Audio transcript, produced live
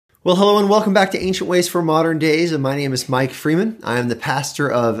Well, hello and welcome back to Ancient Ways for Modern Days. My name is Mike Freeman. I am the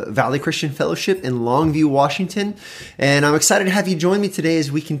pastor of Valley Christian Fellowship in Longview, Washington. And I'm excited to have you join me today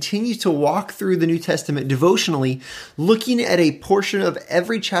as we continue to walk through the New Testament devotionally, looking at a portion of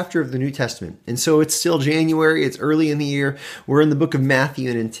every chapter of the New Testament. And so it's still January. It's early in the year. We're in the book of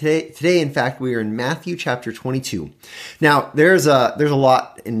Matthew. And today, in fact, we are in Matthew chapter 22. Now, there's a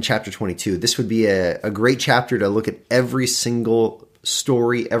lot in chapter 22. This would be a great chapter to look at every single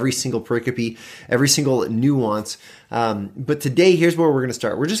story, every single pericope, every single nuance. But today, here's where we're going to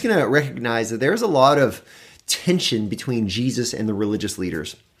start. We're just going to recognize that there's a lot of tension between Jesus and the religious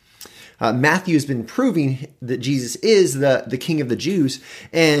leaders. Matthew has been proving that Jesus is the King of the Jews,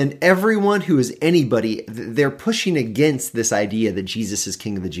 and everyone who is anybody, they're pushing against this idea that Jesus is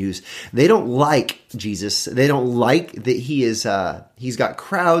King of the Jews. They don't like Jesus. They don't like that he's got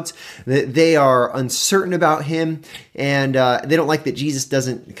crowds, that they are uncertain about him, and they don't like that Jesus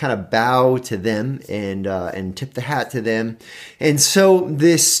doesn't kind of bow to them and tip the hat to them. And so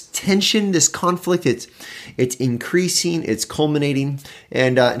this tension, this conflict, it's increasing, it's culminating,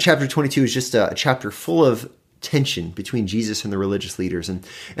 and chapter 22 is just a chapter full of tension between Jesus and the religious leaders. And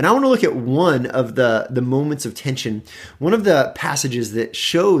I want to look at one of the moments of tension, one of the passages that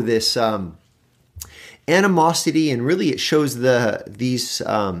show this animosity, and really it shows these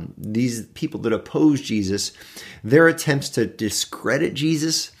people that oppose Jesus, their attempts to discredit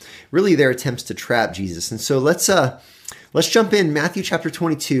Jesus, really their attempts to trap Jesus. And so let's jump in Matthew chapter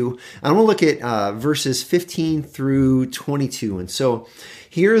 22. I want to look at verses 15 through 22. And so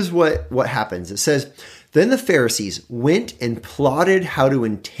here's what happens. It says, "Then the Pharisees went and plotted how to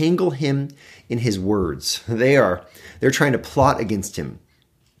entangle him in his words." They're trying to plot against him.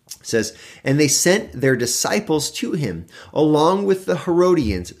 It says, "And they sent their disciples to him along with the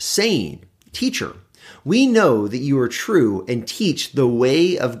Herodians, saying, 'Teacher, we know that you are true and teach the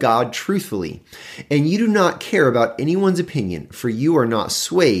way of God truthfully, and you do not care about anyone's opinion, for you are not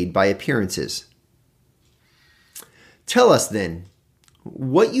swayed by appearances. Tell us then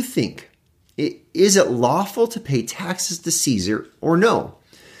what you think. Is it lawful to pay taxes to Caesar or no?'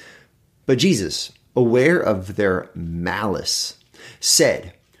 But Jesus, aware of their malice,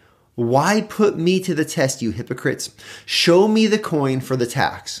 said, 'Why put me to the test, you hypocrites? Show me the coin for the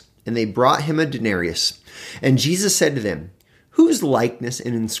tax.' And they brought him a denarius. And Jesus said to them, 'Whose likeness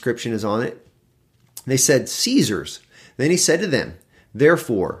and inscription is on it?' They said, 'Caesar's.' Then he said to them,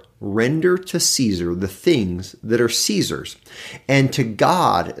 'Therefore, render to Caesar the things that are Caesar's, and to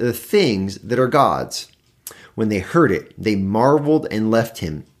God the things that are God's.' When they heard it, they marveled and left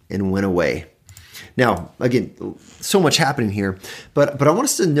him and went away." Now, again, so much happening here, but I want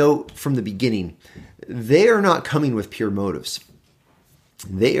us to note from the beginning, they are not coming with pure motives.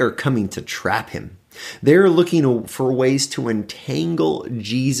 They are coming to trap him. They're looking for ways to entangle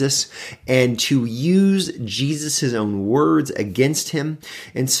Jesus and to use Jesus' own words against him.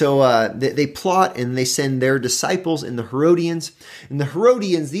 And so they plot and they send their disciples and the Herodians. And the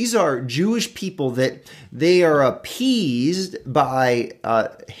Herodians, these are Jewish people that they are appeased by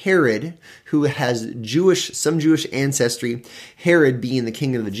Herod, who has some Jewish ancestry, Herod being the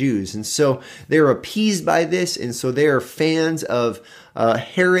king of the Jews. And so they're appeased by this, and so they are fans of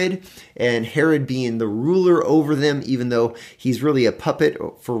Herod, and Herod being the ruler over them, even though he's really a puppet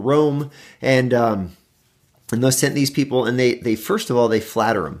for Rome. And they sent these people, and they first of all, they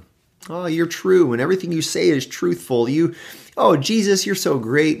flatter him. "Oh, you're true, and everything you say is truthful. Oh, Jesus, you're so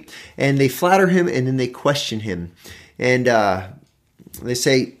great." And they flatter him, and then they question him. And they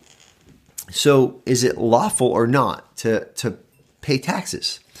say, "So is it lawful or not to pay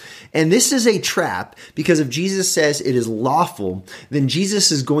taxes?" And this is a trap, because if Jesus says it is lawful, then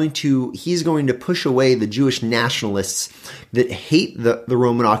Jesus is going to push away the Jewish nationalists that hate the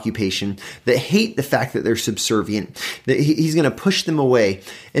Roman occupation, that hate the fact that they're subservient, that he's going to push them away.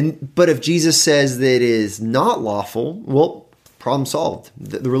 But if Jesus says that it is not lawful, well, problem solved.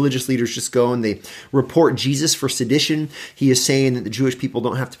 The religious leaders just go and they report Jesus for sedition. He is saying that the Jewish people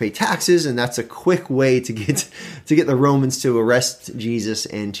don't have to pay taxes, and that's a quick way to get the Romans to arrest Jesus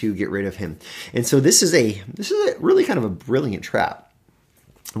and to get rid of him. And so this is a really kind of a brilliant trap.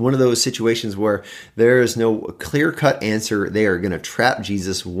 One of those situations where there is no clear-cut answer. They are going to trap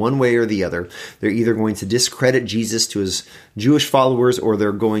Jesus one way or the other. They're either going to discredit Jesus to his Jewish followers, or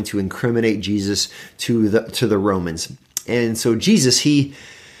they're going to incriminate Jesus to the Romans. And so Jesus, he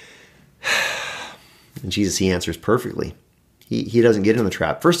answers perfectly. He doesn't get in the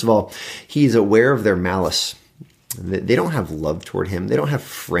trap. First of all, he's aware of their malice. They don't have love toward him. They don't have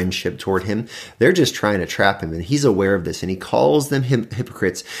friendship toward him. They're just trying to trap him. And he's aware of this. And he calls them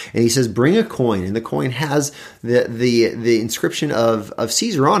hypocrites. And he says, bring a coin. And the coin has the inscription of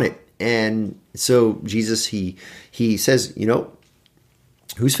Caesar on it. And so Jesus, he says,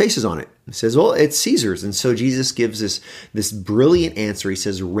 whose face is on it? He says, well, it's Caesar's. And so Jesus gives this brilliant answer. He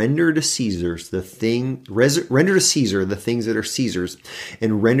says, render to Caesar the things that are Caesar's,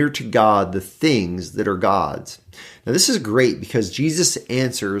 and render to God the things that are God's. Now, this is great because Jesus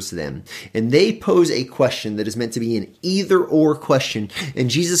answers them, and they pose a question that is meant to be an either-or question, and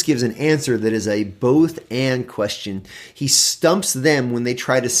Jesus gives an answer that is a both-and question. He stumps them when they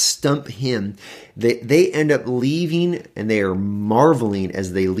try to stump him. They end up leaving, and they are marveling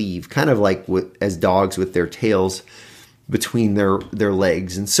as they leave, kind of like as dogs with their tails between their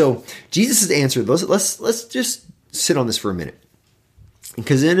legs. And so Jesus' answer, let's just sit on this for a minute,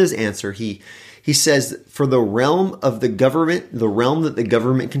 because in his answer, he says, for the realm of the government, the realm that the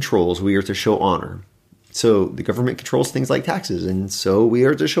government controls, we are to show honor. So the government controls things like taxes, and so we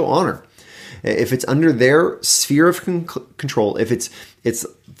are to show honor. If it's under their sphere of control, if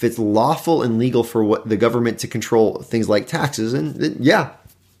it's lawful and legal for what the government to control things like taxes, and yeah,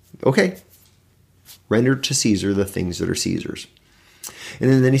 okay, render to Caesar the things that are Caesar's.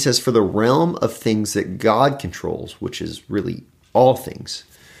 And then he says, for the realm of things that God controls, which is really all things,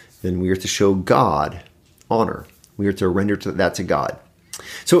 then we are to show God honor. We are to render that to God.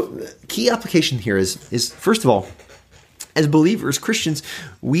 So key application here is first of all, as believers, Christians,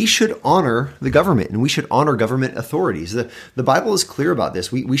 we should honor the government, and we should honor government authorities. The Bible is clear about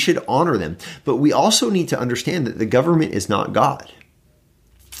this. We should honor them. But we also need to understand that the government is not God.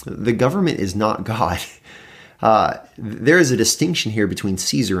 The government is not God. There is a distinction here between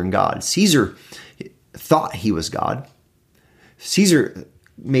Caesar and God. Caesar thought he was God. Caesar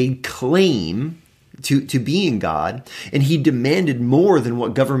made claim to being God, and he demanded more than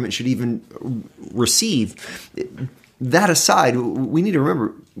what government should even receive. That aside, we need to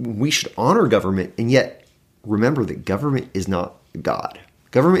remember we should honor government, and yet remember that government is not God.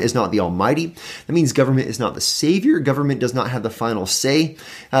 Government is not the Almighty. That means government is not the Savior. Government does not have the final say.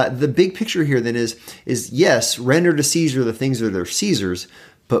 The big picture here then is yes, render to Caesar the things that are Caesar's,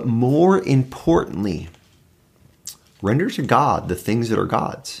 but more importantly, render to God the things that are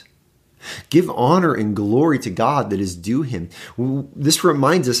God's. Give honor and glory to God that is due him. This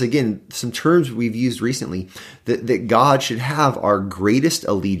reminds us, again, some terms we've used recently, that God should have our greatest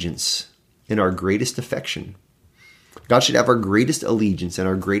allegiance and our greatest affection. God should have our greatest allegiance and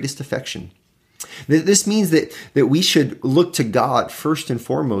our greatest affection. This means that we should look to God first and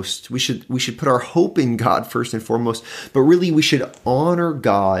foremost. We should put our hope in God first and foremost, but really we should honor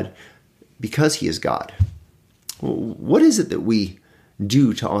God because he is God. What is it that we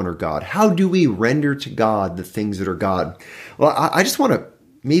do to honor God? How do we render to God the things that are God? Well, I just want to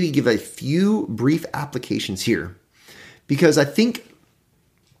maybe give a few brief applications here, because I think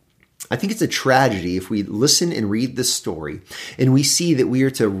it's a tragedy if we listen and read this story and we see that we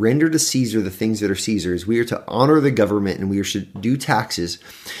are to render to Caesar the things that are Caesar's. We are to honor the government and we should do taxes.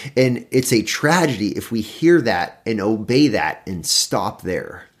 And it's a tragedy if we hear that and obey that and stop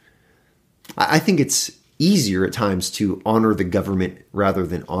there. I think it's easier at times to honor the government rather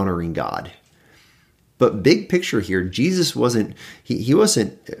than honoring God. But big picture here, Jesus wasn't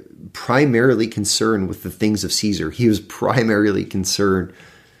primarily concerned with the things of Caesar. He was primarily concerned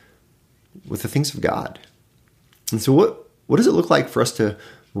with the things of God. And so what does it look like for us to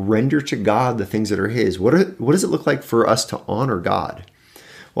render to God the things that are his? What does it look like for us to honor God?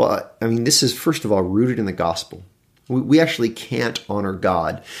 Well, I mean, this is first of all rooted in the gospel. We actually can't honor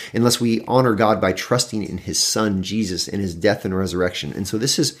God unless we honor God by trusting in his son, Jesus, and his death and resurrection. And so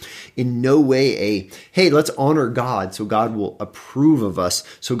this is in no way hey, let's honor God so God will approve of us,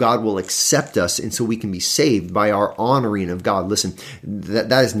 so God will accept us, and so we can be saved by our honoring of God. Listen,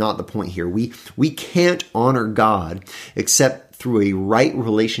 that is not the point here. We can't honor God except through a right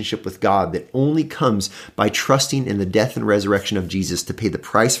relationship with God that only comes by trusting in the death and resurrection of Jesus to pay the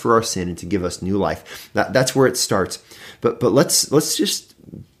price for our sin and to give us new life. That's where it starts. But let's just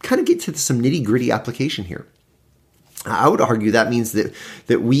kind of get to some nitty-gritty application here. I would argue that means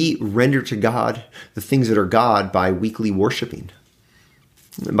that we render to God the things that are God by weekly worshiping.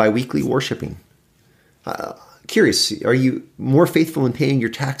 Curious, are you more faithful in paying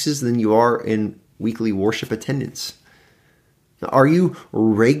your taxes than you are in weekly worship attendance? Are you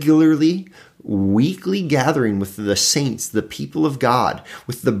regularly, weekly gathering with the saints, the people of God,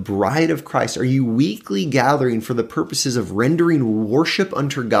 with the bride of Christ? Are you weekly gathering for the purposes of rendering worship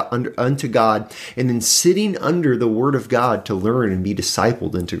unto God and then sitting under the word of God to learn and be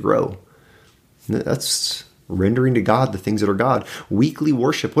discipled and to grow? That's rendering to God the things that are God. Weekly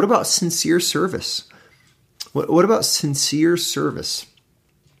worship. What about sincere service? What about sincere service?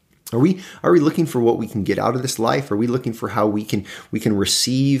 Are we looking for what we can get out of this life? Are we looking for how we can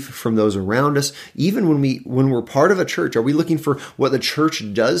receive from those around us? Even when we're part of a church, are we looking for what the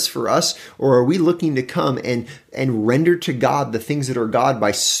church does for us? Or are we looking to come and render to God the things that are God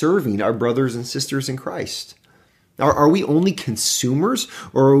by serving our brothers and sisters in Christ? Are we only consumers,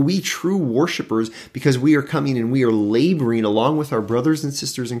 or are we true worshipers because we are coming and we are laboring along with our brothers and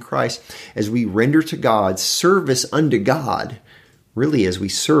sisters in Christ as we render to God service unto God, really as we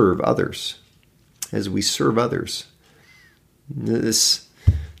serve others, This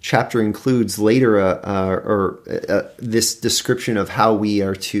chapter includes later this description of how we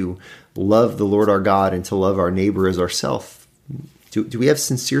are to love the Lord our God and to love our neighbor as ourselves. Do we have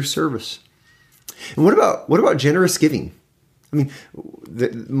sincere service? And what about generous giving? I mean,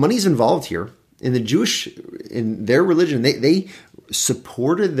 the money's involved here. In the Jewish, in their religion, they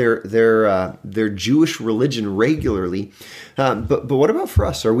supported their Jewish religion regularly. But what about for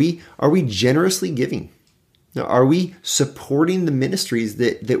us? Are we generously giving? Are we supporting the ministries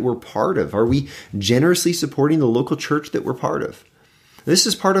that we're part of? Are we generously supporting the local church that we're part of? This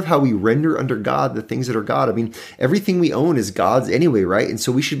is part of how we render under God the things that are God. I mean, everything we own is God's anyway, right? And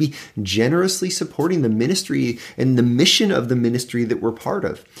so we should be generously supporting the ministry and the mission of the ministry that we're part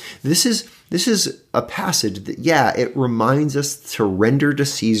of. This is a passage that, it reminds us to render to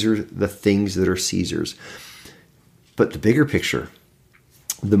Caesar the things that are Caesar's. But the bigger picture,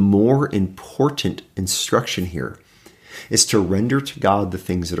 the more important instruction here is to render to God the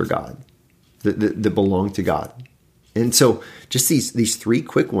things that are God, that belong to God. And so just these three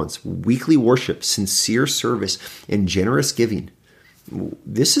quick ones: weekly worship, sincere service, and generous giving.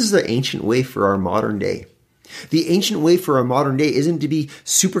 This is the ancient way for our modern day. The ancient way for our modern day isn't to be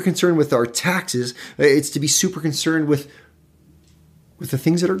super concerned with our taxes. It's to be super concerned with the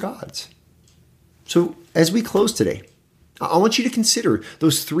things that are God's. So as we close today, I want you to consider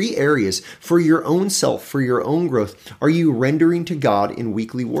those three areas for your own self, for your own growth. Are you rendering to God in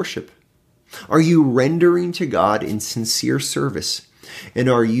weekly worship? Are you rendering to God in sincere service? And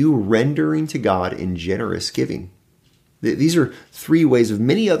are you rendering to God in generous giving? These are three ways of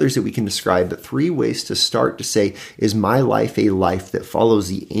many others that we can describe, but three ways to start to say, is my life a life that follows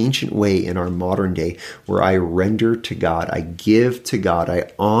the ancient way in our modern day, where I render to God, I give to God,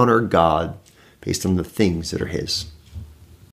 I honor God based on the things that are His?